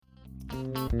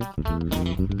The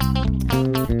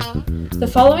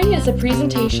following is a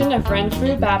presentation of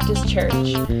Renfrew Baptist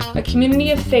Church, a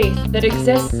community of faith that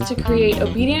exists to create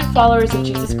obedient followers of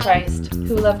Jesus Christ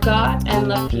who love God and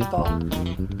love people.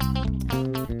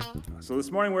 So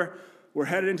this morning we're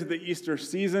headed into the Easter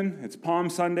season. It's Palm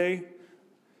Sunday.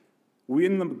 We're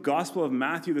in the Gospel of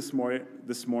Matthew this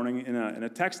morning in a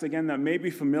text again that may be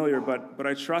familiar, but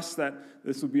I trust that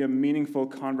this will be a meaningful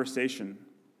conversation.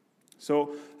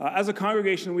 So as a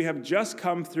congregation, we have just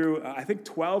come through,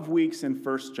 12 weeks in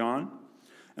 1 John.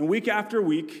 And week after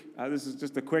week, this is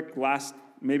just a quick last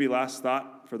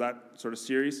thought for that sort of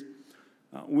series.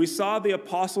 We saw the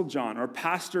Apostle John, or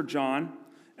Pastor John,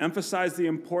 emphasize the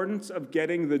importance of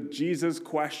getting the Jesus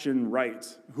question right.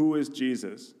 Who is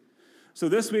Jesus? So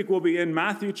this week we'll be in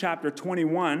Matthew chapter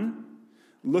 21,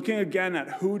 looking again at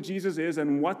who Jesus is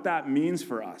and what that means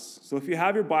for us. So if you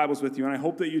have your Bibles with you, and I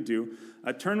hope that you do,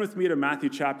 turn with me to Matthew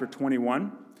chapter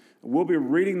 21. We'll be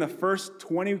reading the first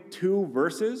 22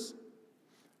 verses,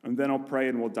 and then I'll pray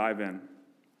and we'll dive in.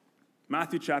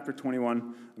 Matthew chapter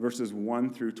 21, verses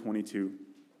 1 through 22.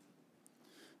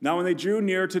 Now when they drew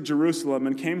near to Jerusalem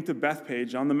and came to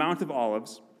Bethphage on the Mount of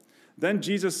Olives, then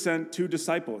Jesus sent 2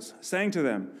 disciples, saying to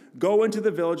them, "Go into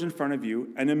the village in front of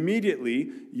you, and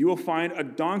immediately you will find a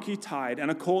donkey tied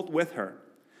and a colt with her.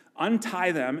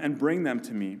 Untie them and bring them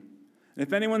to me. And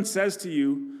if anyone says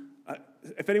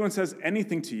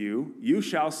anything to you, you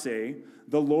shall say,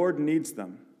 'The Lord needs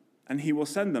them,' and he will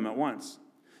send them at once."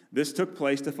 This took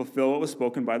place to fulfill what was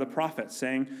spoken by the prophet,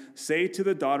 saying, "Say to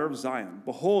the daughter of Zion,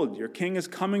 behold, your king is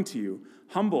coming to you,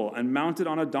 humble and mounted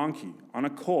on a donkey, on a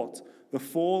colt, the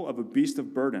foal of a beast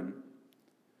of burden."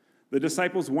 The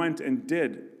disciples went and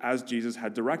did as Jesus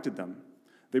had directed them.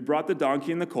 They brought the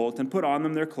donkey and the colt and put on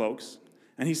them their cloaks,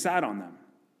 and he sat on them.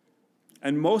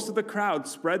 And most of the crowd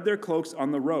spread their cloaks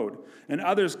on the road, and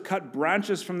others cut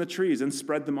branches from the trees and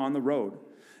spread them on the road.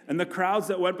 And the crowds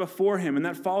that went before him and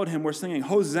that followed him were singing,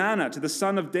 "Hosanna to the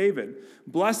Son of David.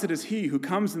 Blessed is he who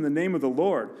comes in the name of the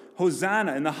Lord.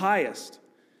 Hosanna in the highest."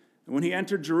 And when he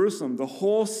entered Jerusalem, the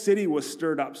whole city was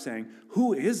stirred up, saying,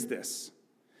 "Who is this?"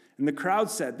 And the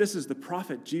crowd said, "This is the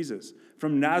prophet Jesus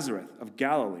from Nazareth of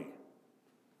Galilee."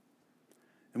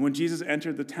 And when Jesus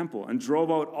entered the temple and drove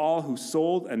out all who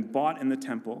sold and bought in the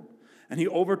temple, and he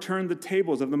overturned the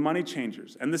tables of the money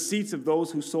changers and the seats of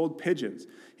those who sold pigeons,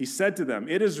 he said to them,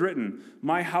 "It is written,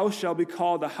 'My house shall be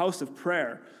called a house of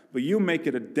prayer, but you make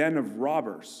it a den of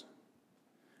robbers.'"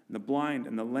 And the blind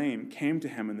and the lame came to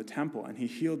him in the temple, and he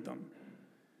healed them.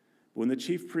 But when the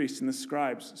chief priests and the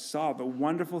scribes saw the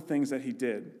wonderful things that he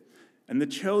did, and the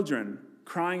children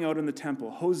crying out in the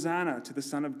temple, "Hosanna to the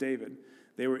Son of David,"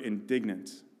 they were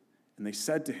indignant. And they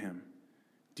said to him,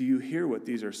 "Do you hear what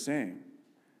these are saying?"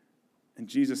 And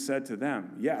Jesus said to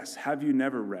them, "Yes, have you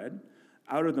never read?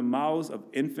 Out of the mouths of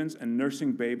infants and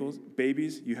nursing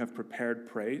babies you have prepared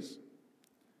praise."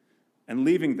 And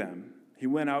leaving them, he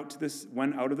went out of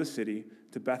the city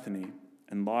to Bethany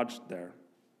and lodged there.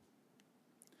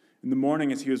 In the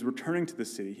morning, as he was returning to the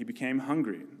city, he became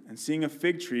hungry. And seeing a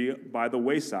fig tree by the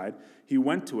wayside, he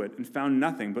went to it and found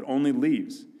nothing but only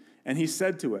leaves. And he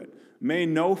said to it, "May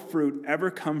no fruit ever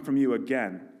come from you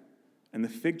again." And the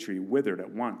fig tree withered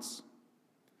at once.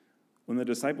 When the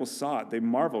disciples saw it, they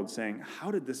marveled, saying,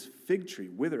 "How did this fig tree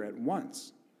wither at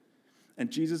once?" And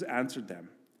Jesus answered them,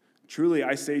 "Truly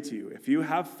I say to you, if you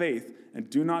have faith and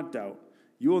do not doubt,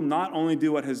 you will not only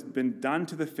do what has been done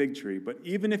to the fig tree, but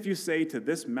even if you say to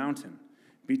this mountain,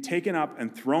 'Be taken up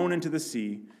and thrown into the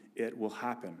sea,' it will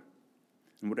happen.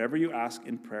 And whatever you ask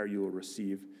in prayer, you will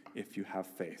receive if you have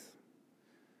faith."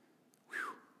 Whew.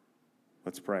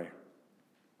 Let's pray.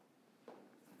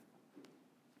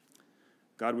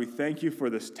 God, we thank you for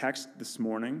this text this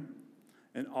morning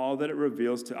and all that it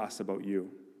reveals to us about you.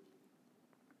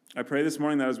 I pray this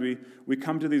morning that as we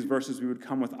come to these verses, we would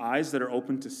come with eyes that are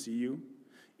open to see you,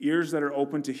 ears that are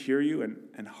open to hear you,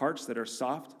 and hearts that are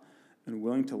soft and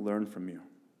willing to learn from you.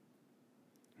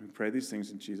 We pray these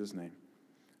things in Jesus' name.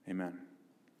 Amen.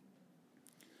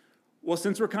 Well,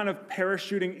 since we're kind of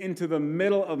parachuting into the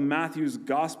middle of Matthew's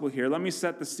gospel here, let me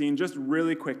set the scene just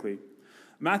really quickly.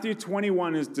 Matthew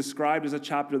 21 is described as a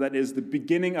chapter that is the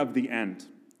beginning of the end.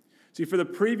 See, for the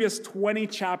previous 20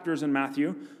 chapters in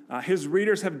Matthew, his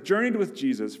readers have journeyed with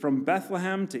Jesus from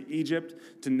Bethlehem to Egypt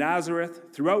to Nazareth,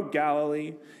 throughout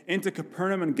Galilee, into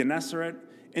Capernaum and Gennesaret,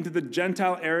 into the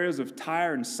Gentile areas of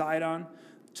Tyre and Sidon,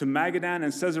 to Magadan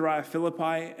and Caesarea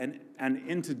Philippi, and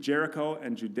into Jericho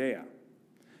and Judea.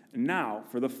 And now,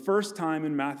 for the first time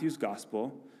in Matthew's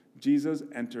gospel, Jesus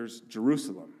enters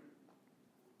Jerusalem.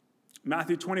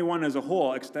 Matthew 21 as a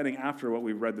whole, extending after what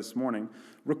we've read this morning,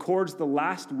 records the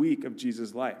last week of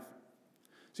Jesus' life.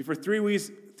 See, for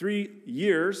 3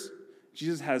 years,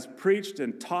 Jesus has preached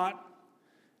and taught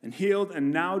and healed,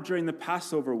 and now during the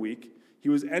Passover week, he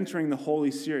was entering the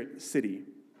holy city.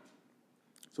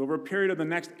 So over a period of the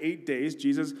next 8 days,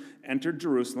 Jesus entered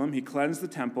Jerusalem. He cleansed the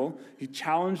temple. He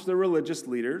challenged the religious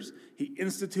leaders. He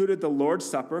instituted the Lord's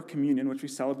Supper, communion, which we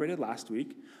celebrated last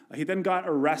week. He then got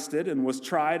arrested and was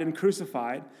tried and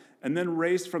crucified and then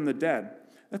raised from the dead.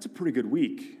 That's a pretty good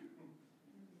week.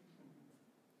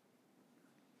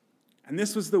 And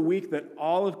this was the week that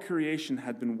all of creation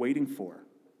had been waiting for.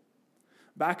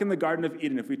 Back in the Garden of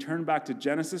Eden, if we turn back to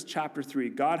Genesis chapter 3,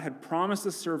 God had promised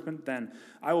the serpent then,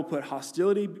 I will put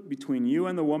hostility between you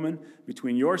and the woman,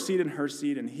 between your seed and her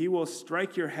seed, and he will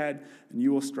strike your head and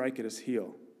you will strike at his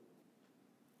heel.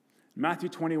 In Matthew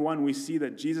 21, we see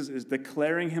that Jesus is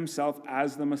declaring himself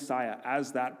as the Messiah,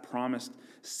 as that promised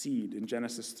seed in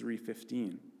Genesis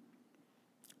 3:15.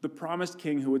 The promised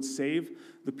king who would save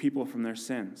the people from their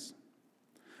sins.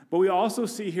 But we also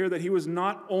see here that he was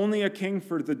not only a king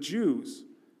for the Jews,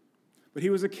 but he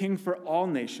was a king for all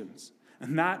nations.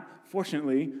 And that,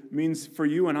 fortunately, means for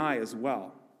you and I as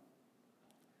well.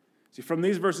 See, from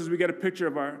these verses, we get a picture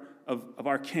of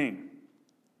our king.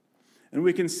 And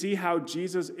we can see how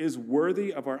Jesus is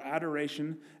worthy of our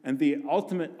adoration and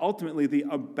ultimately the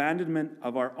abandonment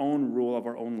of our own rule of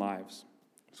our own lives.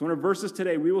 So in our verses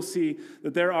today, we will see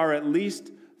that there are at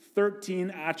least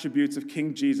 13 attributes of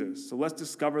King Jesus. So let's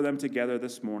discover them together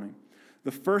this morning.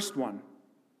 The first one,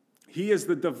 he is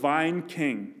the divine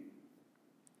king.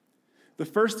 The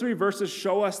first 3 verses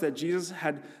show us that Jesus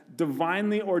had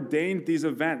divinely ordained these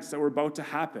events that were about to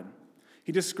happen.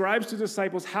 He describes to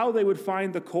disciples how they would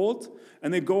find the colt,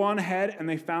 and they go on ahead and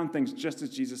they found things just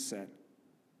as Jesus said.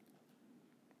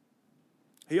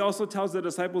 He also tells the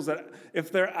disciples that if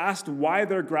they're asked why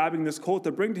they're grabbing this colt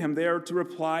to bring to him, they are to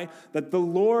reply that the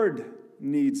Lord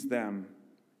needs them,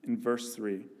 in verse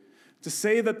 3. To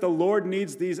say that the Lord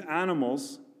needs these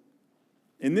animals,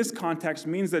 in this context,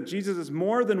 means that Jesus is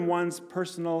more than one's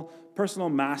personal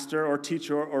master or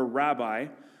teacher or rabbi,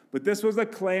 but this was a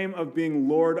claim of being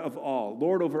Lord of all,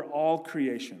 Lord over all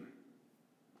creation.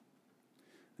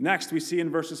 Next, we see in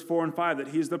verses 4 and 5 that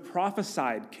he is the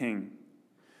prophesied king.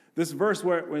 This verse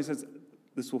where he says,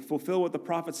 this will fulfill what the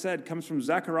prophet said, comes from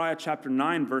Zechariah chapter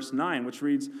 9, verse 9, which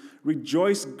reads,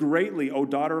 "Rejoice greatly, O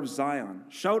daughter of Zion.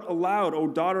 Shout aloud, O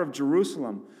daughter of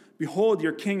Jerusalem. Behold,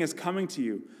 your king is coming to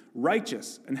you.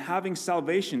 Righteous and having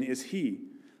salvation is he,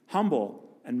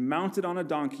 humble and mounted on a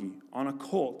donkey, on a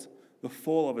colt, the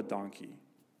foal of a donkey."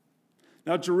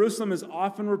 Now, Jerusalem is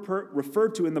often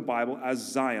referred to in the Bible as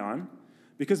Zion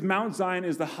because Mount Zion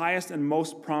is the highest and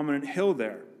most prominent hill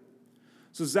there.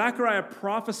 So Zechariah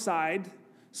prophesied,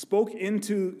 spoke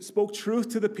truth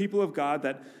to the people of God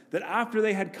that after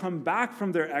they had come back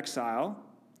from their exile,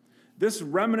 this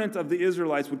remnant of the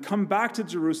Israelites would come back to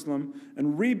Jerusalem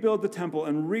and rebuild the temple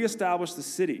and reestablish the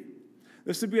city.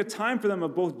 This would be a time for them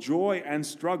of both joy and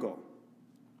struggle.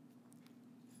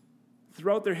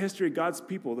 Throughout their history, God's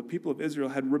people, the people of Israel,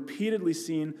 had repeatedly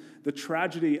seen the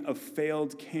tragedy of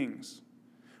failed kings.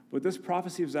 But this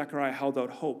prophecy of Zechariah held out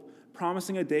hope,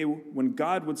 promising a day when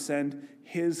God would send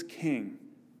his king.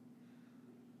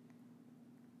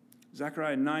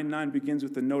 Zechariah 9:9 begins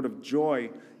with the note of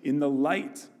joy in the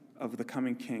light of the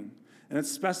coming king. And it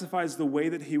specifies the way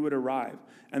that he would arrive.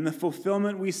 And the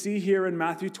fulfillment we see here in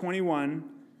Matthew 21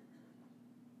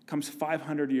 comes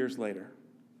 500 years later.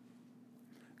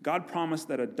 God promised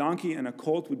that a donkey and a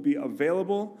colt would be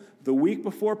available the week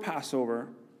before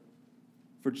Passover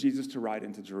for Jesus to ride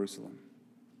into Jerusalem.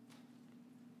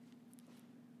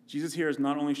 Jesus here is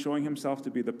not only showing himself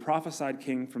to be the prophesied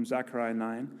king from Zechariah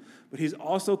 9, but he's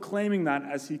also claiming that,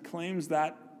 as he claims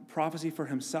that prophecy for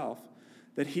himself,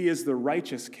 that he is the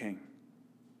righteous king.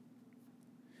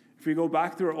 If we go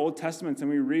back through our Old Testaments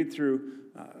and we read through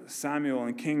Samuel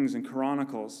and Kings and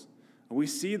Chronicles, we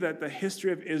see that the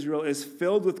history of Israel is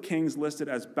filled with kings listed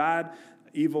as bad,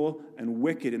 evil, and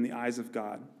wicked in the eyes of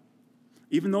God.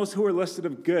 Even those who are listed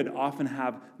as good often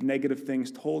have negative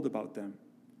things told about them.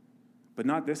 But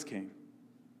not this king,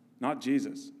 not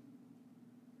Jesus.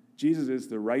 Jesus is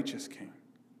the righteous king.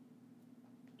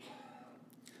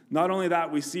 Not only that,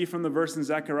 we see from the verse in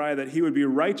Zechariah that he would be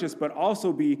righteous, but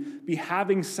also be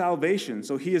having salvation.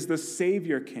 So he is the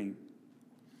Savior king.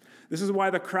 This is why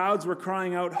the crowds were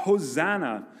crying out,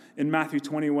 Hosanna, in Matthew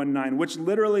 21:9, which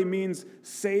literally means,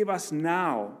 save us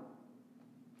now.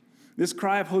 This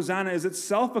cry of Hosanna is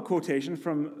itself a quotation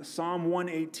from Psalm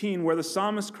 118, where the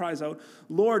psalmist cries out,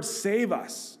 Lord, save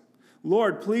us.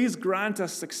 Lord, please grant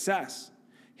us success.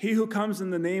 He who comes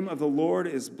in the name of the Lord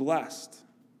is blessed.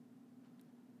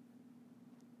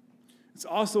 It's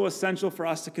also essential for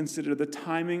us to consider the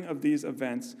timing of these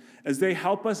events as they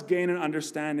help us gain an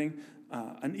understanding,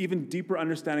 an even deeper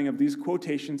understanding of these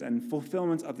quotations and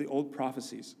fulfillments of the old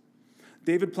prophecies.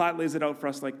 David Platt lays it out for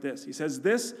us like this. He says,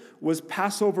 this was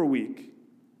Passover week,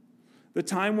 the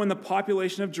time when the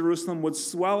population of Jerusalem would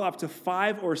swell up to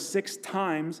 5 or 6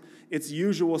 times its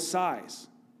usual size.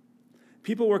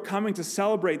 People were coming to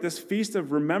celebrate this feast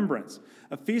of remembrance,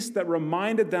 a feast that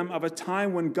reminded them of a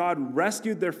time when God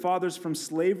rescued their fathers from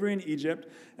slavery in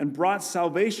Egypt and brought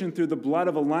salvation through the blood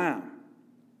of a lamb.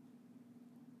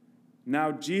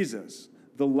 Now Jesus,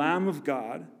 the Lamb of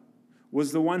God,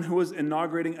 was the one who was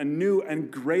inaugurating a new and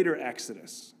greater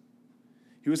exodus.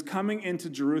 He was coming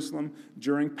into Jerusalem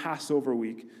during Passover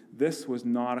week. This was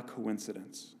not a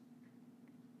coincidence.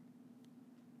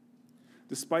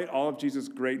 Despite all of Jesus'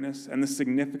 greatness and the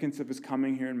significance of his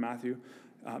coming here in Matthew,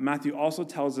 Matthew also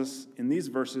tells us in these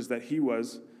verses that he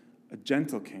was a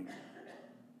gentle king.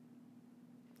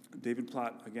 David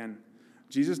Platt, again,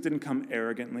 Jesus didn't come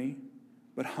arrogantly,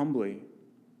 but humbly.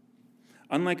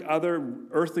 Unlike other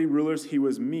earthly rulers, he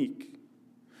was meek.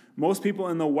 Most people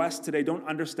in the West today don't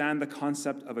understand the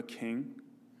concept of a king.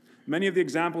 Many of the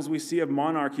examples we see of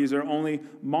monarchies are only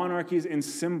monarchies in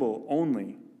symbol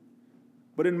only.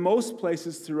 But in most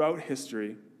places throughout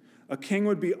history, a king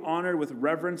would be honored with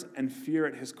reverence and fear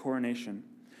at his coronation.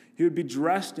 He would be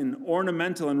dressed in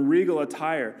ornamental and regal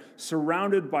attire,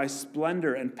 surrounded by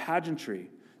splendor and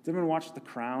pageantry. Has anyone watched The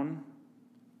Crown?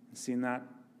 Seen that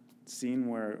scene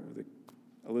where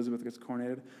Elizabeth gets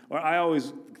coronated? Or I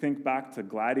always think back to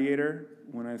Gladiator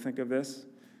when I think of this.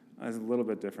 It's a little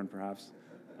bit different, perhaps.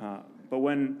 But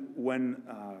when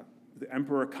the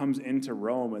emperor comes into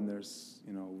Rome and there's,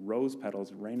 rose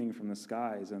petals raining from the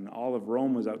skies, and all of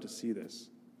Rome was out to see this.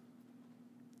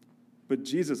 But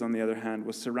Jesus, on the other hand,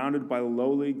 was surrounded by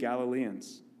lowly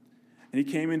Galileans. And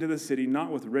he came into the city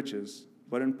not with riches,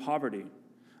 but in poverty,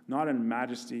 not in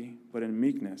majesty, but in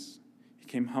meekness. He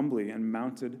came humbly and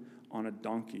mounted on a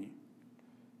donkey.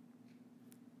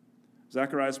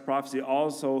 Zechariah's prophecy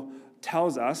also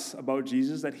tells us about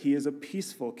Jesus that he is a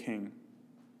peaceful king.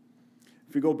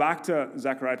 If we go back to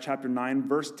Zechariah chapter 9,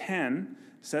 verse 10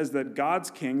 says that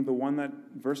God's king, the one that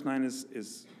verse 9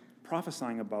 is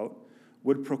prophesying about,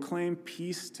 would proclaim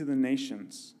peace to the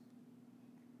nations.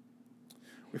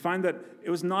 We find that it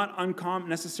was not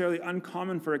necessarily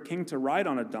uncommon for a king to ride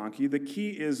on a donkey. The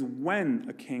key is when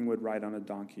a king would ride on a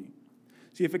donkey.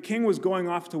 See, if a king was going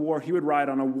off to war, he would ride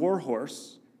on a war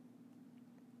horse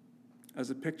as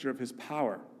a picture of his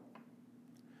power.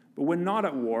 But when not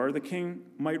at war, the king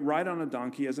might ride on a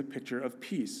donkey as a picture of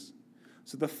peace.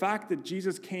 So the fact that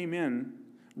Jesus came in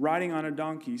riding on a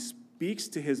donkey speaks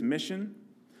to his mission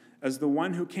as the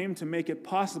one who came to make it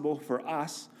possible for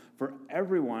us, for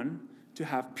everyone, to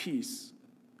have peace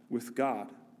with God.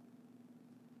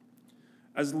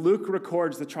 As Luke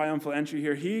records the triumphal entry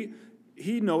here,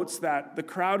 he notes that the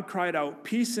crowd cried out,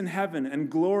 "Peace in heaven and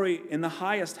glory in the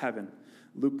highest heaven,"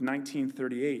 Luke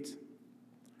 19:38.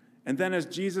 And then as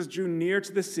Jesus drew near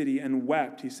to the city and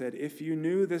wept, he said, "If you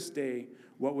knew this day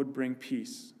what would bring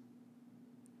peace."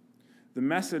 The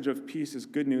message of peace is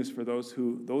good news for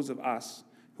those of us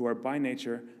who are by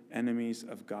nature enemies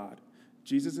of God.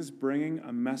 Jesus is bringing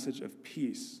a message of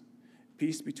peace.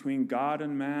 Peace between God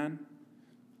and man,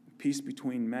 peace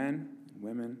between men and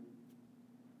women.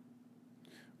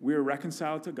 We are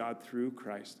reconciled to God through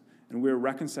Christ, and we are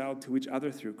reconciled to each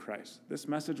other through Christ. This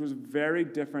message was very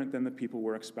different than the people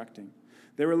were expecting.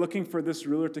 They were looking for this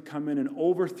ruler to come in and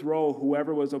overthrow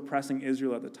whoever was oppressing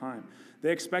Israel at the time.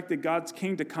 They expected God's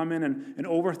king to come in and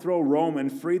overthrow Rome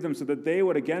and free them so that they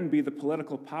would again be the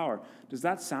political power. Does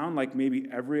that sound like maybe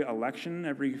every election,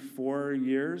 every 4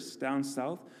 years down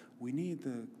south? We need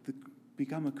to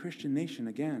become a Christian nation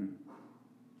again.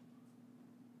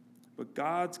 But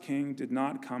God's king did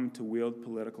not come to wield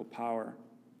political power,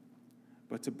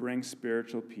 but to bring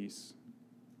spiritual peace.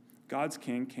 God's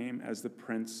king came as the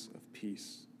Prince of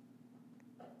Peace.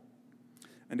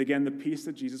 And again, the peace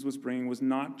that Jesus was bringing was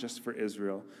not just for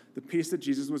Israel. The peace that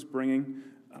Jesus was bringing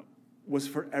was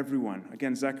for everyone.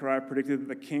 Again, Zechariah predicted that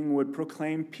the king would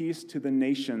proclaim peace to the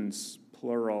nations,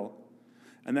 plural,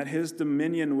 and that his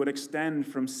dominion would extend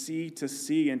from sea to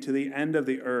sea and to the end of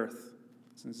the earth.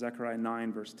 It's in Zechariah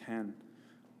 9, verse 10.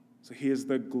 So he is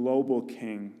the global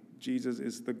king. Jesus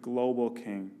is the global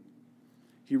king.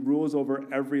 He rules over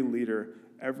every leader,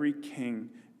 every king,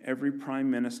 every prime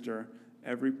minister,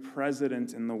 every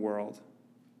president in the world.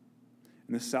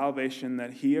 And the salvation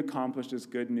that he accomplished is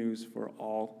good news for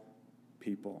all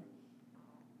people.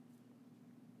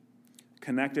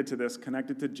 connected to this,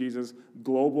 connected to Jesus'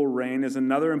 global reign, is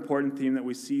another important theme that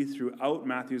we see throughout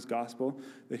Matthew's gospel,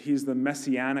 that he's the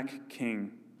messianic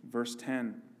king. Verse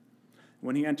 10.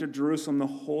 When he entered Jerusalem, the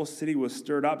whole city was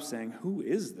stirred up, saying, "Who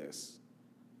is this?"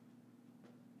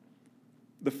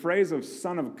 The phrase of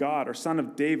Son of God or Son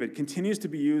of David continues to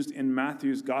be used in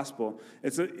Matthew's gospel.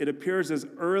 It appears as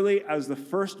early as the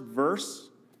first verse,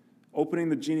 opening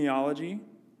the genealogy.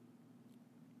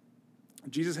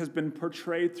 Jesus has been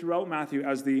portrayed throughout Matthew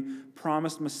as the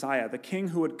promised Messiah, the king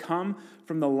who would come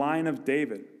from the line of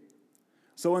David.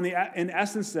 So in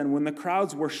essence then, when the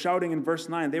crowds were shouting in verse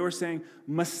 9, they were saying,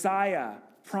 "Messiah,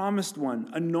 promised one,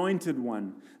 anointed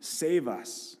one, save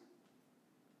us.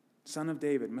 Son of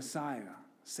David, Messiah,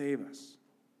 save us."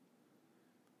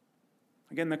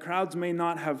 Again, the crowds may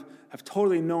not have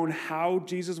totally known how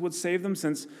Jesus would save them,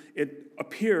 since it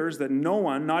appears that no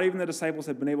one, not even the disciples,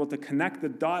 had been able to connect the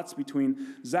dots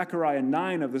between Zechariah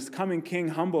 9 of this coming king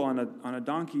humble on a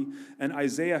donkey and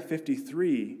Isaiah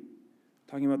 53,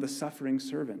 talking about the suffering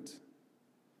servant.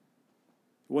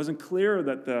 It wasn't clear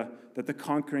that the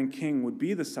conquering king would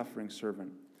be the suffering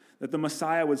servant, that the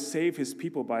Messiah would save his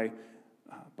people by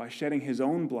shedding his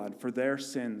own blood for their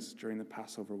sins during the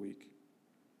Passover week.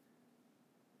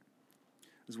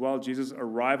 As well, Jesus'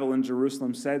 arrival in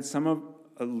Jerusalem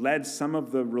led some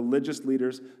of the religious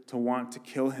leaders to want to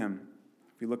kill him.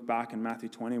 If you look back in Matthew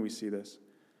 20, we see this.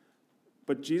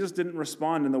 But Jesus didn't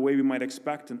respond in the way we might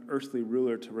expect an earthly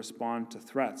ruler to respond to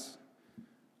threats.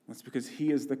 That's because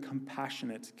he is the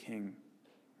compassionate king.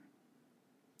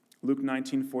 Luke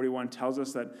 19:41 tells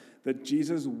us that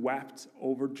Jesus wept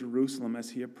over Jerusalem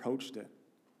as he approached it.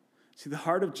 See, the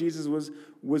heart of Jesus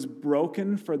was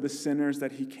broken for the sinners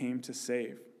that he came to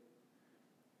save.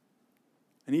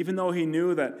 And even though he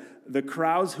knew that the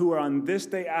crowds who were on this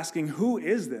day asking, "Who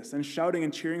is this?" and shouting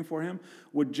and cheering for him,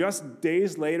 would just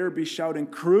days later be shouting,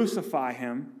 "Crucify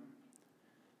him,"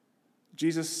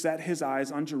 Jesus set his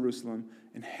eyes on Jerusalem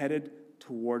and headed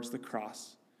towards the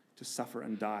cross to suffer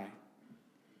and die.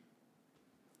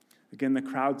 Again, the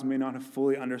crowds may not have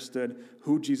fully understood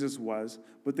who Jesus was,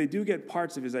 but they do get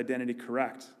parts of his identity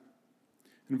correct.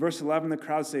 In verse 11, the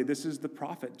crowds say, "This is the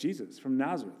prophet Jesus from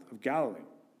Nazareth of Galilee."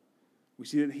 We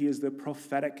see that he is the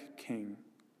prophetic king.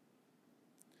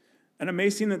 And it may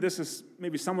seem that this is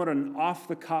maybe somewhat an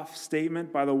off-the-cuff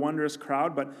statement by the wondrous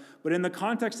crowd, but in the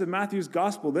context of Matthew's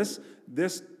gospel, this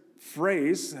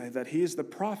phrase, that he is the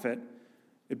prophet,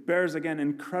 it bears, again,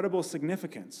 incredible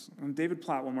significance. And David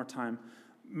Platt, one more time.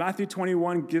 Matthew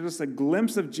 21 gives us a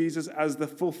glimpse of Jesus as the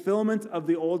fulfillment of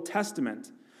the Old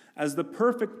Testament, as the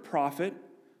perfect prophet,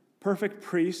 perfect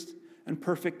priest, and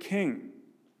perfect king.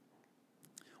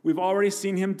 We've already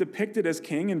seen him depicted as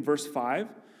king in verse 5,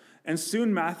 and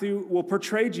soon Matthew will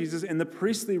portray Jesus in the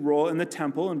priestly role in the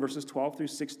temple in verses 12 through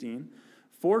 16,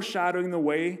 foreshadowing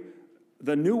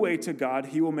the new way to God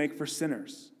he will make for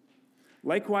sinners.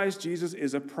 Likewise, Jesus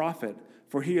is a prophet,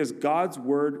 for he is God's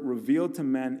word revealed to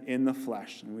men in the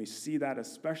flesh. And we see that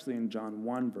especially in John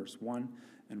 1, verse 1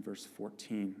 and verse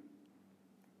 14.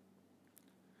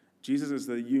 Jesus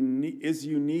is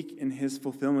unique in his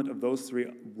fulfillment of those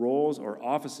three roles or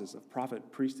offices of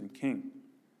prophet, priest, and king.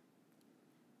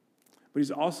 But he's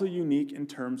also unique in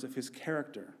terms of his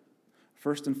character.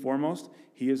 First and foremost,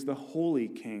 he is the holy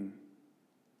king.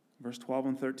 Verse 12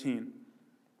 and 13.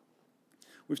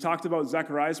 We've talked about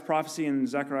Zechariah's prophecy in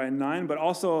Zechariah 9, but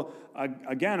also,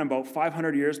 again, about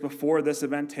 500 years before this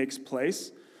event takes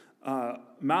place,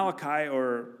 Malachi,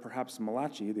 or perhaps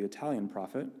Malachi, the Italian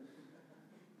prophet,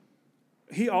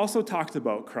 he also talked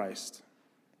about Christ.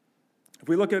 If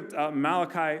we look at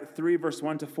Malachi 3, verse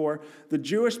 1 to 4, the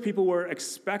Jewish people were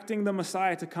expecting the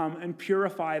Messiah to come and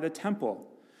purify the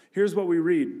temple. Here's what we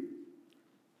read.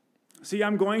 "See,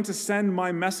 I'm going to send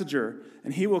my messenger,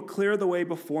 and he will clear the way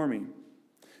before me.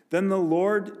 Then the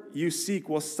Lord you seek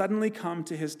will suddenly come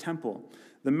to his temple,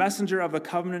 the messenger of the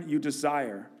covenant you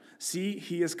desire. See,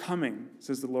 he is coming,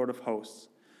 says the Lord of hosts.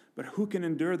 But who can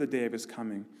endure the day of his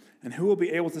coming? And who will be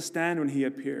able to stand when he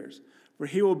appears? For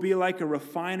he will be like a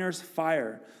refiner's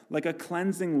fire, like a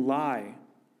cleansing lye.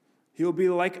 He will be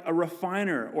like a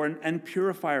refiner and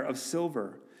purifier of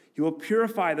silver. He will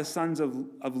purify the sons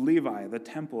of Levi, the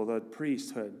temple, the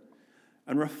priesthood,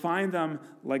 and refine them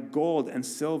like gold and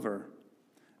silver.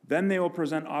 Then they will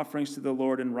present offerings to the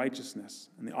Lord in righteousness,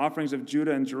 and the offerings of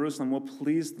Judah and Jerusalem will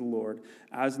please the Lord,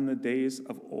 as in the days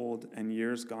of old and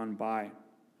years gone by."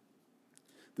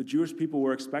 The Jewish people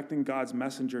were expecting God's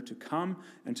messenger to come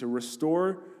and to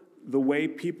restore the way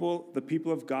the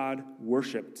people of God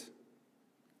worshipped,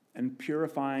 and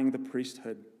purifying the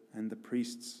priesthood and the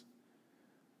priests.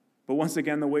 But once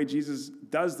again, the way Jesus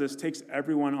does this takes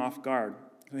everyone off guard.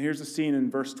 So here's the scene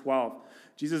in verse 12.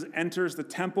 Jesus enters the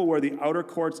temple where the outer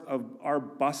courts are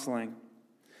bustling.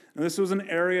 And this was an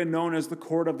area known as the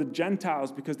court of the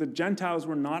Gentiles because the Gentiles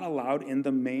were not allowed in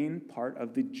the main part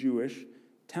of the Jewish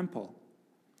temple.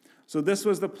 So this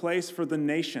was the place for the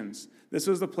nations. This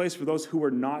was the place for those who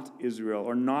were not Israel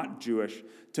or not Jewish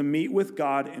to meet with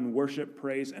God in worship,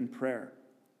 praise, and prayer.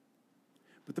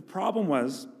 But the problem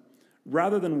was,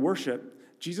 rather than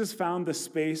worship, Jesus found the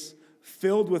space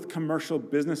filled with commercial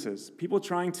businesses, people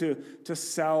trying to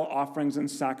sell offerings and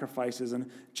sacrifices and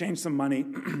change some money,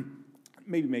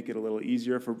 maybe make it a little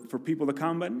easier for people to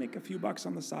come, but make a few bucks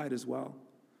on the side as well.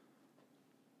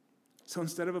 So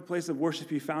instead of a place of worship,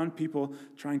 he found people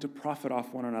trying to profit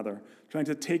off one another, trying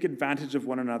to take advantage of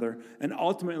one another, and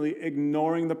ultimately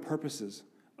ignoring the purposes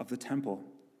of the temple.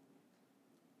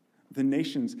 The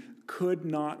nations could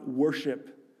not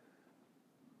worship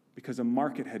because a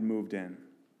market had moved in.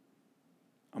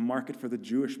 A market for the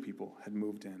Jewish people had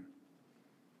moved in.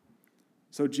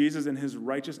 So Jesus, in his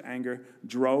righteous anger,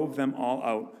 drove them all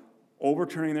out,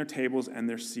 overturning their tables and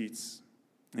their seats.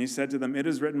 And he said to them, "It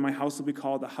is written, my house will be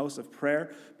called the house of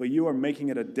prayer, but you are making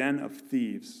it a den of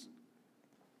thieves."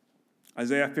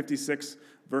 Isaiah 56,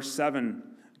 verse 7,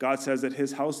 God says that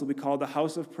his house will be called the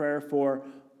house of prayer for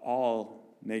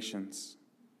all nations.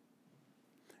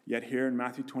 Yet here in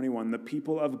Matthew 21, the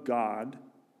people of God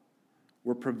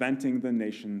were preventing the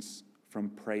nations from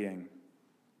praying.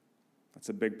 That's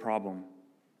a big problem.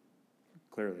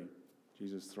 Clearly,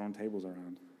 Jesus throwing tables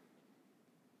around.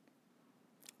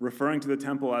 Referring to the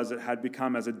temple as it had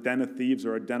become as a den of thieves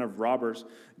or a den of robbers,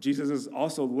 Jesus is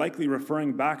also likely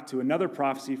referring back to another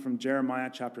prophecy from Jeremiah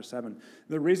chapter 7.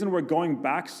 The reason we're going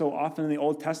back so often in the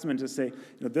Old Testament to say,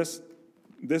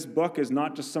 this book is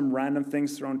not just some random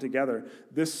things thrown together.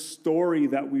 This story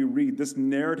that we read, this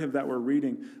narrative that we're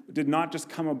reading, did not just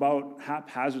come about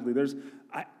haphazardly.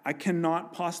 I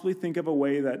cannot possibly think of a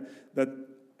way that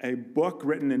a book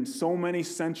written in so many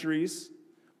centuries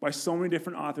by so many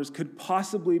different authors could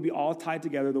possibly be all tied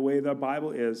together the way the Bible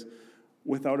is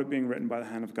without it being written by the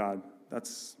hand of God.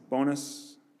 That's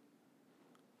bonus.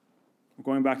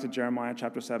 Going back to Jeremiah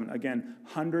chapter 7, again,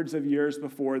 hundreds of years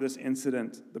before this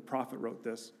incident, the prophet wrote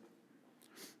this.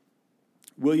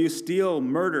 "Will you steal,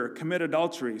 murder, commit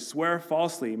adultery, swear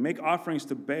falsely, make offerings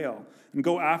to Baal, and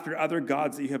go after other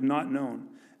gods that you have not known,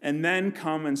 and then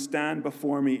come and stand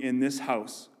before me in this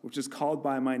house, which is called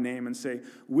by my name, and say,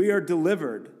 'We are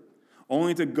delivered,'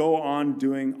 only to go on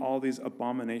doing all these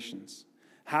abominations?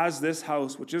 Has this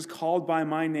house, which is called by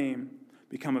my name,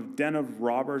 become a den of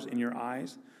robbers in your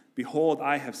eyes? Behold,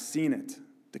 I have seen it,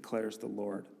 declares the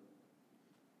Lord."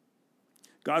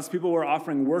 God's people were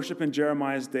offering worship in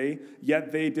Jeremiah's day,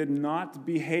 yet they did not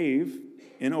behave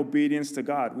in obedience to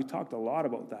God. We talked a lot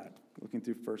about that, looking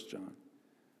through 1 John.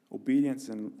 Obedience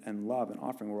and love and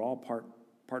offering were all part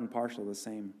and parcel of the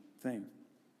same thing.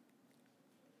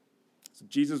 So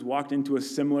Jesus walked into a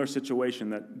similar situation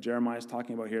that Jeremiah is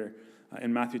talking about here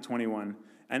in Matthew 21.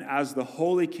 And as the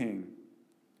holy king,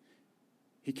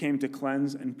 he came to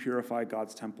cleanse and purify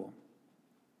God's temple.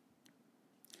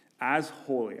 As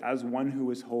holy, as one who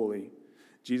is holy,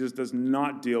 Jesus does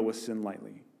not deal with sin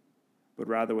lightly, but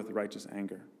rather with righteous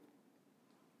anger.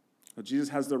 Well, Jesus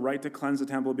has the right to cleanse the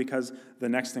temple because the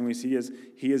next thing we see is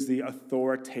he is the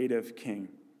authoritative king.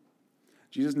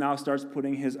 Jesus now starts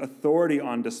putting his authority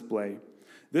on display.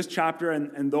 This chapter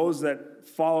and those that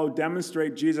follow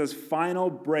demonstrate Jesus'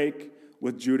 final break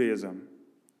with Judaism.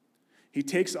 He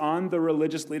takes on the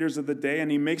religious leaders of the day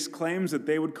and he makes claims that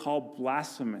they would call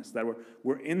blasphemous, that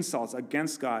were insults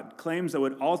against God, claims that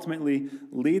would ultimately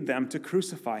lead them to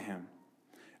crucify him.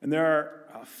 And there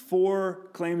are 4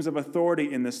 claims of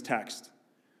authority in this text.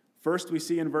 First, we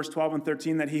see in verse 12 and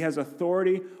 13 that he has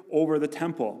authority over the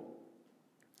temple.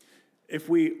 If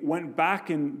we went back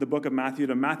in the book of Matthew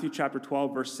to Matthew chapter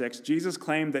 12, verse 6, Jesus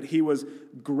claimed that he was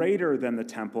greater than the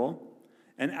temple,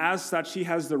 and as such, he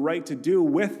has the right to do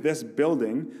with this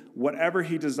building whatever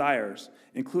he desires,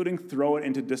 including throw it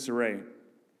into disarray.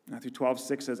 Matthew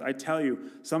 12:6 says, "I tell you,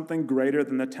 something greater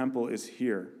than the temple is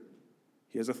here."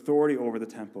 He has authority over the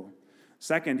temple.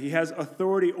 Second, he has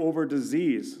authority over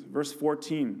disease. Verse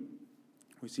 14,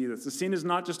 we see this. The scene is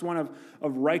not just one of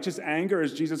righteous anger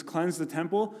as Jesus cleansed the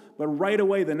temple, but right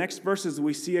away, the next verses,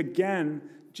 we see again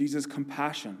Jesus'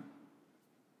 compassion.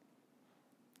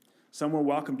 Some were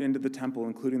welcomed into the temple,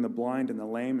 including the blind and the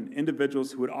lame, and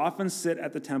individuals who would often sit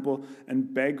at the temple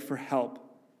and beg for help.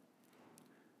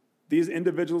 These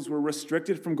individuals were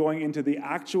restricted from going into the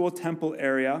actual temple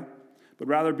area, but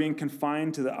rather being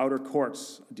confined to the outer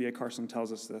courts. D.A. Carson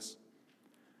tells us this.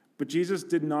 But Jesus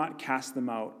did not cast them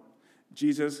out.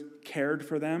 Jesus cared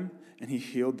for them, and he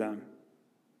healed them.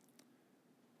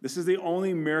 This is the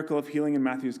only miracle of healing in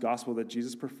Matthew's gospel that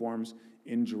Jesus performs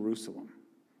in Jerusalem.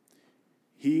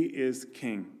 He is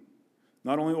king,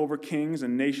 not only over kings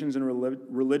and nations and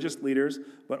religious leaders,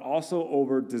 but also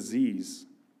over disease.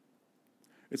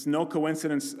 It's no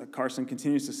coincidence, Carson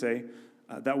continues to say,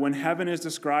 that when heaven is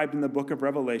described in the book of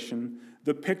Revelation,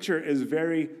 the picture is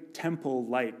very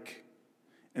temple-like.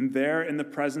 And there, in the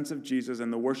presence of Jesus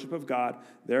and the worship of God,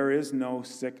 there is no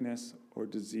sickness or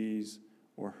disease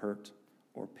or hurt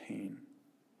or pain.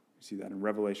 You see that in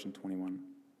Revelation 21.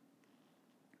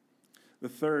 The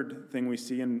third thing we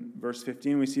see in verse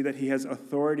 15, we see that he has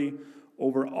authority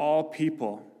over all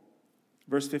people.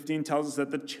 Verse 15 tells us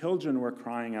that the children were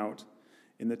crying out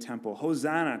in the temple,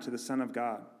 "Hosanna to the Son of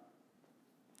God."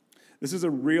 This is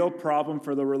a real problem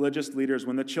for the religious leaders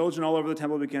when the children all over the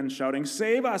temple began shouting,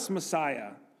 "Save us,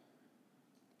 Messiah!"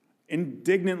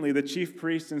 Indignantly, the chief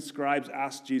priests and scribes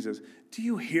asked Jesus, "Do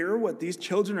you hear what these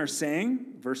children are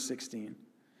saying?" Verse 16.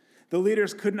 The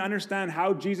leaders couldn't understand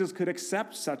how Jesus could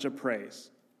accept such a praise.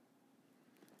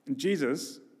 And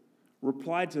Jesus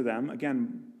replied to them,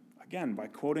 again by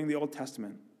quoting the Old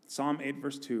Testament. Psalm 8,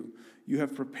 verse 2, "You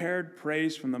have prepared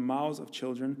praise from the mouths of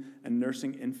children and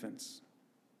nursing infants."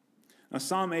 Now,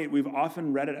 Psalm 8, we've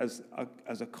often read it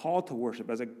as a call to worship,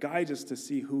 as a guide us to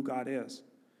see who God is.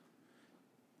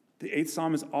 The 8th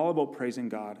Psalm is all about praising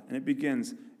God, and it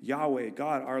begins, "Yahweh,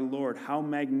 God, our Lord, how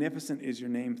magnificent is your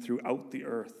name throughout the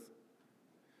earth."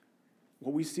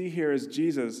 What we see here is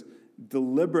Jesus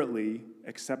deliberately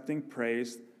accepting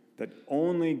praise that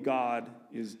only God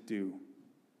is due.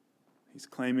 He's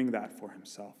claiming that for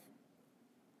himself.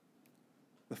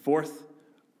 The fourth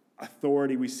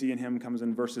authority we see in him comes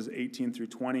in verses 18 through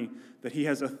 20, that he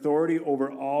has authority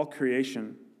over all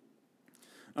creation.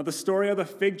 Now, the story of the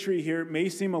fig tree here may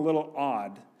seem a little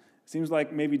odd. It seems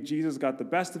like maybe Jesus got the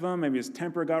best of him, maybe his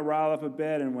temper got riled up a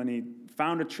bit, and when he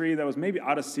found a tree that was maybe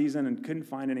out of season and couldn't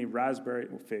find any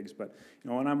figs, but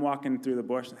when I'm walking through the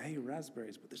bush, hey,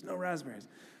 raspberries, but there's no raspberries.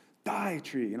 Die,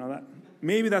 tree, that.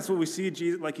 Maybe that's what we see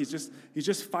Jesus, like he's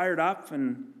just fired up,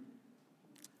 and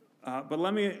but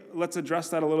let's address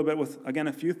that a little bit with, again,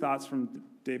 a few thoughts from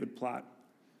David Platt.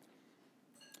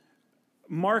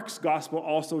 Mark's gospel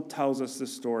also tells us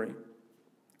this story.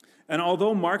 And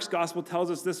although Mark's gospel tells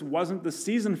us this wasn't the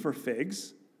season for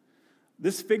figs,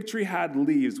 this fig tree had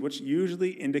leaves, which usually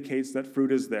indicates that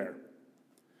fruit is there.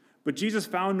 But Jesus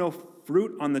found no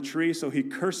fruit on the tree, so he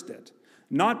cursed it,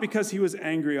 not because he was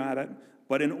angry at it,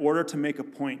 but in order to make a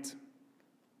point.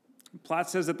 Platt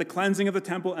says that the cleansing of the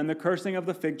temple and the cursing of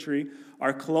the fig tree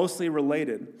are closely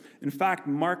related. In fact,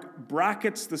 Mark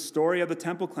brackets the story of the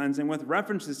temple cleansing with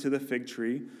references to the fig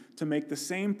tree to make the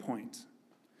same point.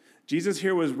 Jesus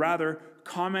here was rather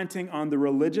commenting on the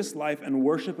religious life and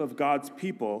worship of God's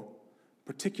people,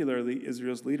 particularly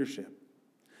Israel's leadership.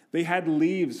 They had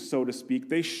leaves, so to speak.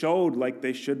 They showed like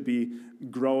they should be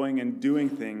growing and doing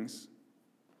things.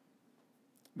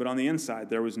 But on the inside,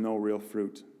 there was no real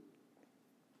fruit.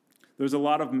 There's a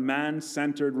lot of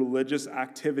man-centered religious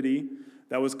activity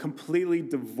that was completely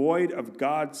devoid of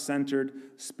God-centered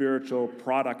spiritual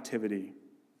productivity.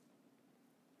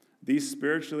 These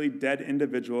spiritually dead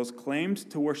individuals claimed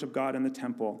to worship God in the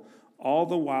temple, all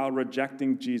the while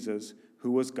rejecting Jesus,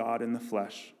 who was God in the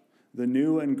flesh, the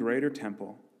new and greater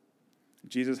temple.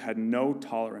 Jesus had no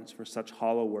tolerance for such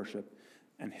hollow worship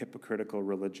and hypocritical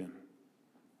religion.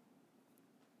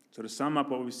 So to sum up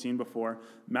what we've seen before,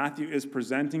 Matthew is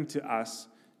presenting to us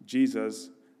Jesus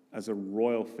as a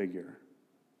royal figure.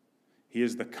 He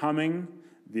is the coming,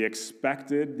 the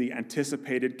expected, the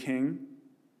anticipated king.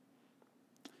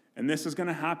 And this is going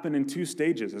to happen in 2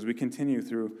 stages as we continue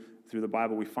through the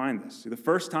Bible. We find this. The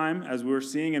first time, as we were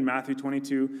seeing in Matthew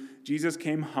 22, Jesus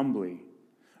came humbly,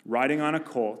 riding on a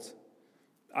colt,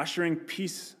 ushering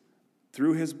peace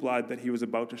through his blood that he was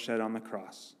about to shed on the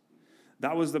cross.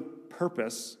 That was the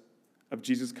purpose of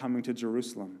Jesus coming to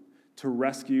Jerusalem, to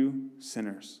rescue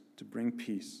sinners, to bring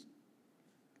peace.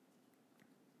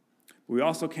 He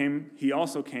also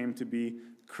came to be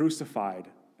crucified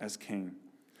as king,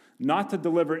 not to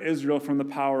deliver Israel from the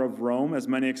power of Rome, as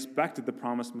many expected the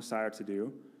promised Messiah to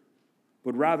do,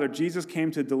 but rather Jesus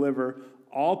came to deliver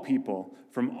all people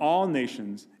from all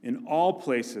nations in all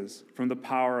places from the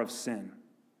power of sin.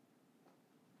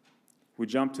 We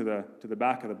jump to the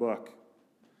back of the book.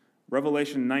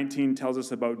 Revelation 19 tells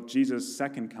us about Jesus'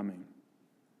 second coming,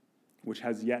 which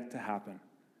has yet to happen.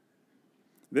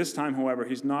 This time, however,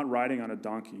 he's not riding on a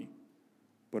donkey,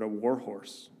 but a war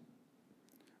horse.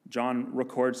 John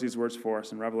records these words for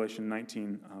us in Revelation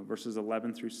 19, verses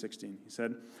 11 through 16. He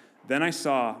said, Then I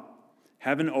saw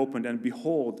heaven opened, and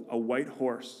behold, a white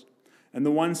horse. And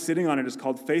the one sitting on it is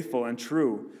called Faithful and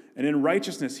True, and in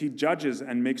righteousness he judges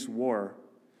and makes war.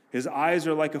 His eyes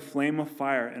are like a flame of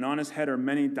fire, and on his head are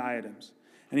many diadems.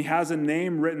 And he has a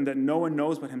name written that no one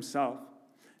knows but himself.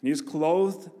 And he is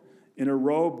clothed in a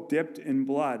robe dipped in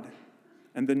blood,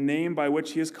 and the name by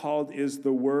which he is called is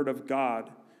the Word of God.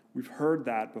 We've heard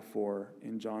that before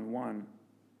in John 1.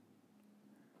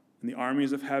 And the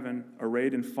armies of heaven,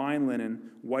 arrayed in fine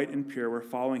linen, white and pure, were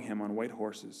following him on white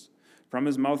horses. From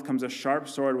his mouth comes a sharp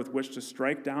sword with which to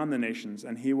strike down the nations,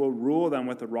 and he will rule them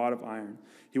with a rod of iron.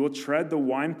 He will tread the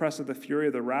winepress of the fury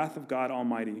of the wrath of God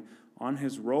Almighty. On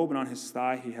his robe and on his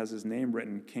thigh he has his name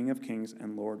written, King of Kings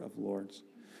and Lord of Lords.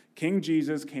 King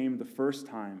Jesus came the first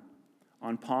time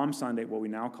on Palm Sunday, what we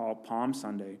now call Palm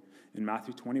Sunday, in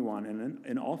Matthew 21 and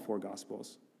in all four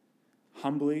Gospels,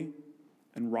 humbly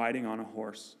and riding on a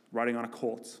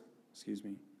colt.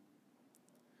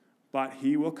 But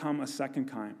he will come a second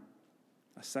time,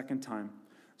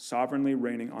 sovereignly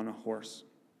reigning on a horse.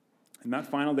 And that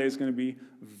final day is going to be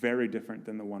very different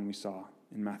than the one we saw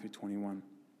in Matthew 21.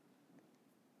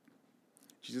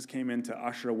 Jesus came in to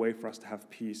usher a way for us to have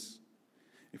peace.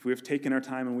 If we have taken our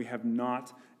time and we have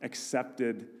not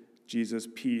accepted Jesus'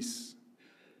 peace,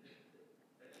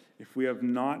 if we have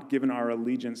not given our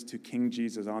allegiance to King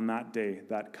Jesus on that day,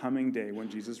 that coming day when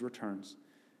Jesus returns,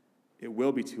 it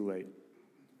will be too late.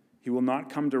 He will not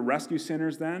come to rescue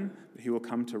sinners then, but he will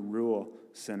come to rule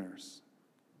sinners.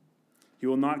 He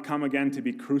will not come again to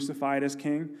be crucified as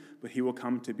king, but he will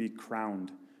come to be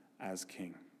crowned as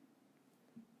king.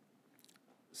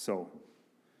 So,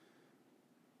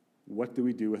 what do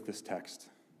we do with this text?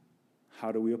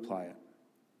 How do we apply it?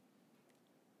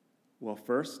 Well,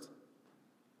 first,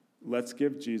 let's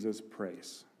give Jesus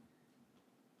praise.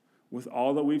 With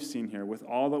all that we've seen here, with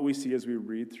all that we see as we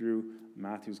read through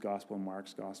Matthew's gospel,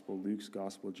 Mark's gospel, Luke's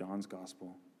gospel, John's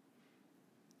gospel,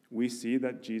 we see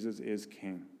that Jesus is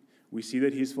king. We see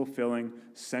that he's fulfilling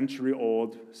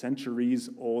centuries-old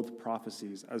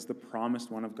prophecies as the promised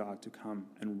one of God to come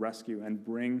and rescue and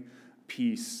bring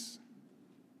peace.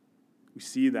 We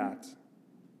see that.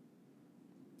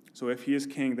 So if he is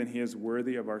king, then he is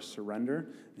worthy of our surrender,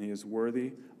 and he is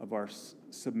worthy of our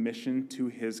submission to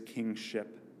his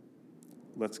kingship.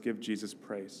 Let's give Jesus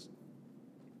praise.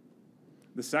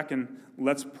 The second,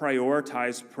 let's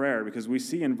prioritize prayer, because we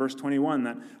see in verse 21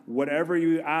 that whatever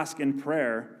you ask in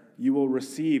prayer, you will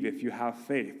receive if you have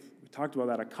faith. We talked about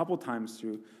that a couple times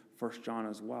through 1 John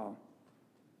as well.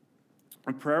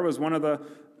 And prayer was one of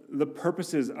the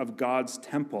purposes of God's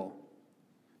temple.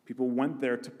 People went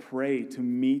there to pray, to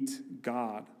meet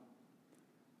God.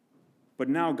 But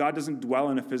now God doesn't dwell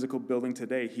in a physical building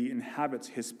today. He inhabits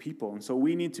his people. And so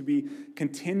we need to be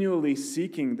continually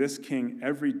seeking this king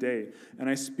every day. And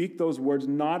I speak those words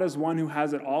not as one who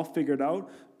has it all figured out,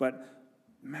 but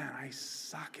man, I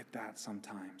suck at that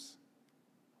sometimes.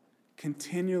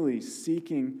 Continually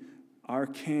seeking our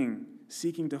king,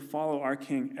 seeking to follow our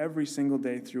king every single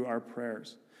day through our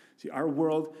prayers. See, our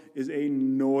world is a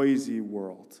noisy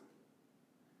world.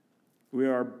 We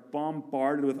are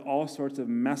bombarded with all sorts of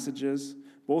messages,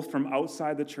 both from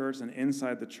outside the church and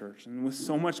inside the church. And with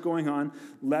so much going on,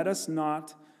 let us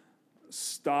not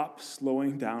stop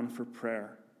slowing down for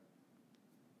prayer.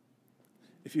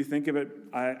 If you think of it,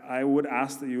 I would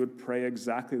ask that you would pray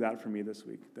exactly that for me this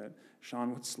week, that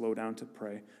Sean would slow down to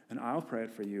pray, and I'll pray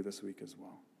it for you this week as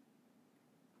well.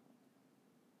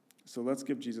 So let's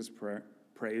give Jesus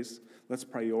praise. Let's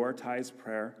prioritize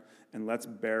prayer, and let's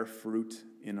bear fruit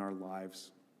in our lives.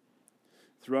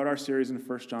 Throughout our series in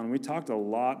 1 John, we talked a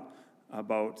lot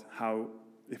about how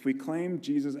if we claim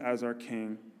Jesus as our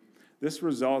king, this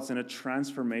results in a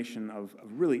transformation of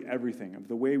really everything, of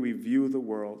the way we view the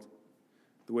world,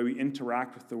 the way we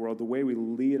interact with the world, the way we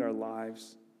lead our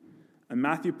lives. And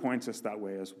Matthew points us that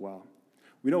way as well.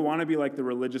 We don't want to be like the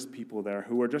religious people there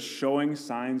who are just showing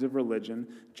signs of religion,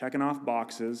 checking off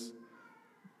boxes,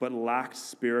 but lacked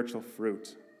spiritual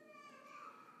fruit.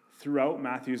 Throughout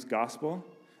Matthew's gospel,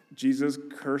 Jesus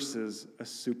curses a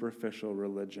superficial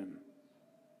religion.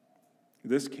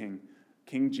 This king,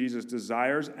 King Jesus,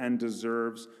 desires and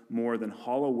deserves more than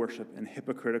hollow worship and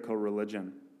hypocritical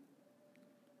religion.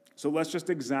 So let's just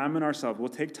examine ourselves. We'll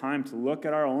take time to look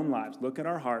at our own lives, look at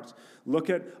our hearts, look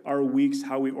at our weeks,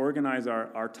 how we organize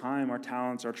our time, our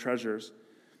talents, our treasures,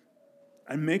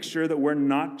 and make sure that we're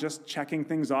not just checking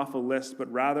things off a list, but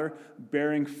rather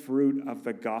bearing fruit of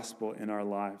the gospel in our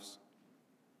lives.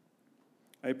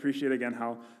 I appreciate again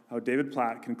how David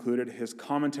Platt concluded his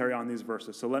commentary on these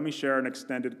verses. So let me share an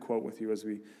extended quote with you as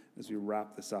we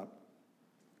wrap this up.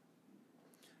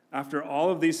 After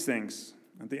all of these things,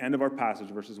 at the end of our passage,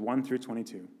 verses 1 through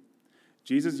 22.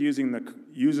 Jesus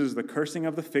uses the cursing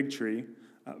of the fig tree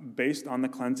based on the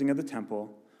cleansing of the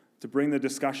temple to bring the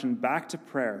discussion back to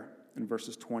prayer in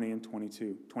verses 20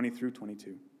 through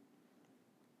 22.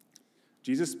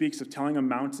 Jesus speaks of telling a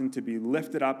mountain to be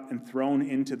lifted up and thrown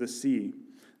into the sea.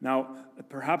 Now,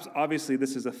 perhaps obviously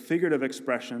this is a figurative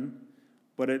expression,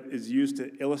 but it is used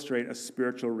to illustrate a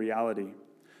spiritual reality.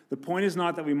 The point is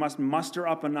not that we must muster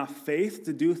up enough faith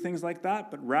to do things like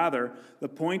that, but rather the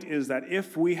point is that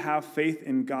if we have faith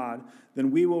in God,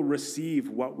 then we will receive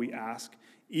what we ask,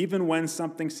 even when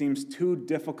something seems too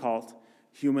difficult,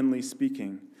 humanly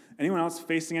speaking. Anyone else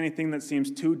facing anything that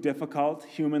seems too difficult,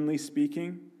 humanly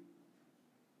speaking?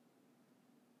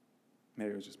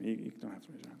 Maybe it was just me. You don't have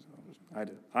to raise your hands. I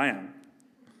did. I am.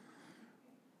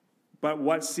 But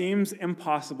what seems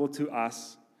impossible to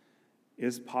us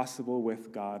is possible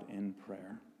with God in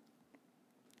prayer.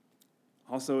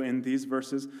 Also, in these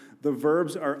verses, the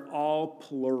verbs are all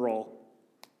plural.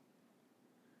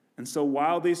 And so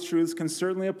while these truths can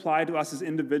certainly apply to us as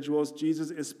individuals,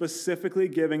 Jesus is specifically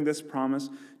giving this promise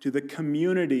to the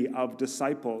community of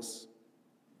disciples.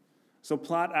 So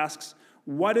Platt asks,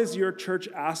 what is your church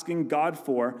asking God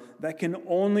for that can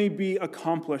only be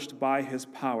accomplished by his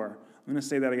power? I'm going to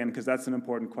say that again because that's an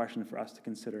important question for us to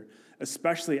consider,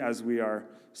 especially as we are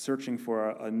searching for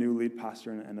a new lead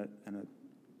pastor and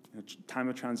a time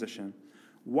of transition.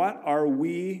 What are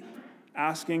we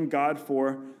asking God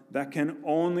for that can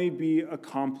only be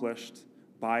accomplished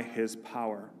by his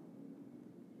power?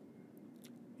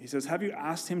 He says, have you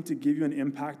asked him to give you an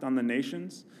impact on the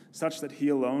nations such that he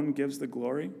alone gives the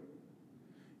glory?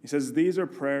 He says, these are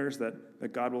prayers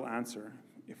that God will answer.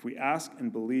 If we ask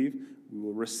and believe, we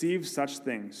will receive such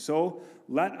things. So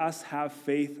let us have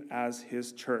faith as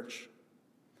his church.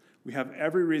 We have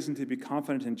every reason to be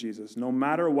confident in Jesus, no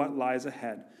matter what lies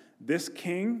ahead. This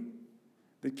king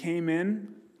that came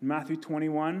in Matthew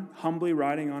 21, humbly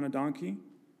riding on a donkey,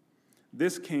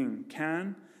 this king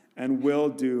can and will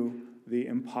do the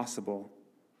impossible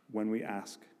when we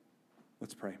ask.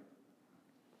 Let's pray.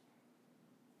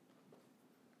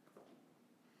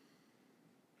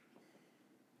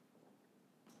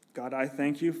 God, I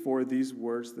thank you for these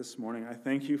words this morning. I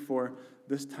thank you for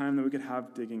this time that we could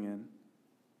have digging in.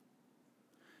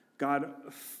 God,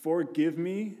 forgive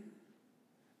me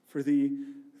for the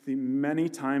many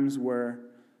times where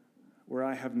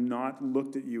I have not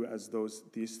looked at you as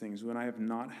these things, when I have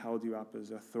not held you up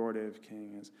as authoritative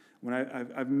king, when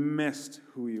I've missed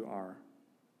who you are.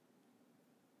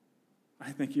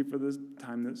 I thank you for this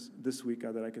time this week,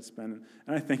 God, that I could spend.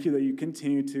 And I thank you that you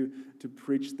continue to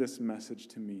preach this message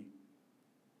to me.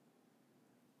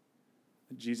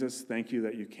 Jesus, thank you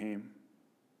that you came.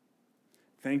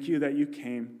 Thank you that you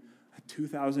came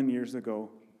 2,000 years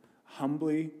ago,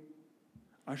 humbly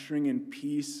ushering in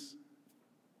peace.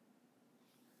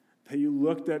 That you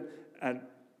looked at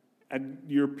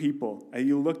your people, and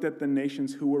you looked at the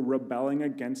nations who were rebelling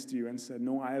against you and said,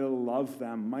 no, I love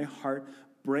them. My heart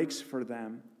breaks for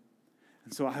them.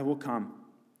 And so I will come.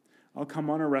 I'll come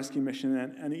on a rescue mission,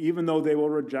 and even though they will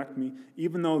reject me,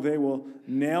 even though they will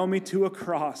nail me to a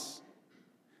cross,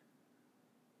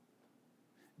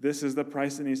 this is the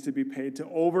price that needs to be paid to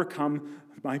overcome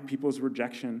my people's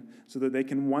rejection so that they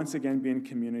can once again be in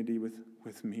community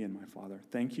with me and my Father.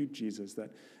 Thank you, Jesus, that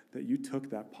you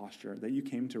took that posture, that you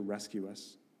came to rescue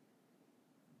us.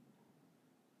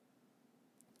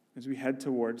 As we head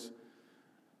towards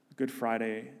Good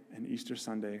Friday and Easter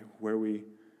Sunday, where we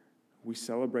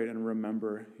celebrate and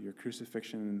remember your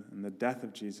crucifixion and the death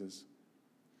of Jesus,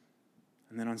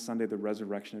 and then on Sunday, the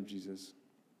resurrection of Jesus,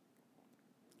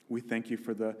 we thank you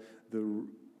for the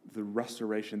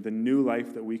restoration, the new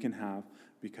life that we can have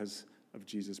because of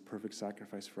Jesus' perfect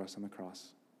sacrifice for us on the cross.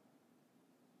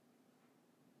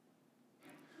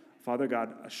 Father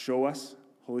God, show us,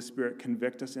 Holy Spirit,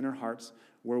 convict us in our hearts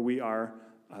where we are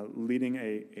leading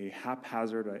a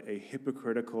haphazard, a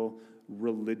hypocritical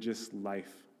religious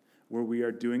life, where we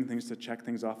are doing things to check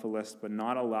things off a list, but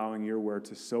not allowing your word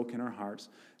to soak in our hearts,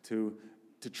 to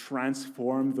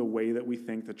transform the way that we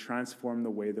think, to transform the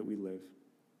way that we live.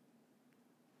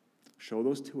 Show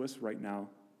those to us right now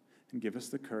and give us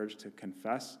the courage to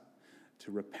confess,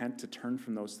 to repent, to turn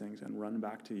from those things and run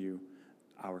back to you,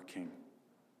 our King.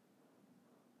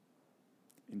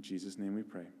 In Jesus' name we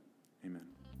pray. Amen.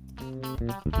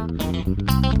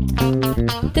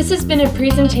 This has been a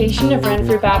presentation of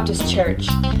Renfrew Baptist Church,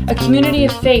 a community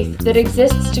of faith that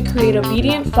exists to create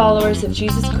obedient followers of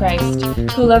Jesus Christ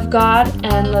who love God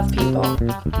and love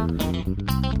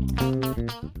people.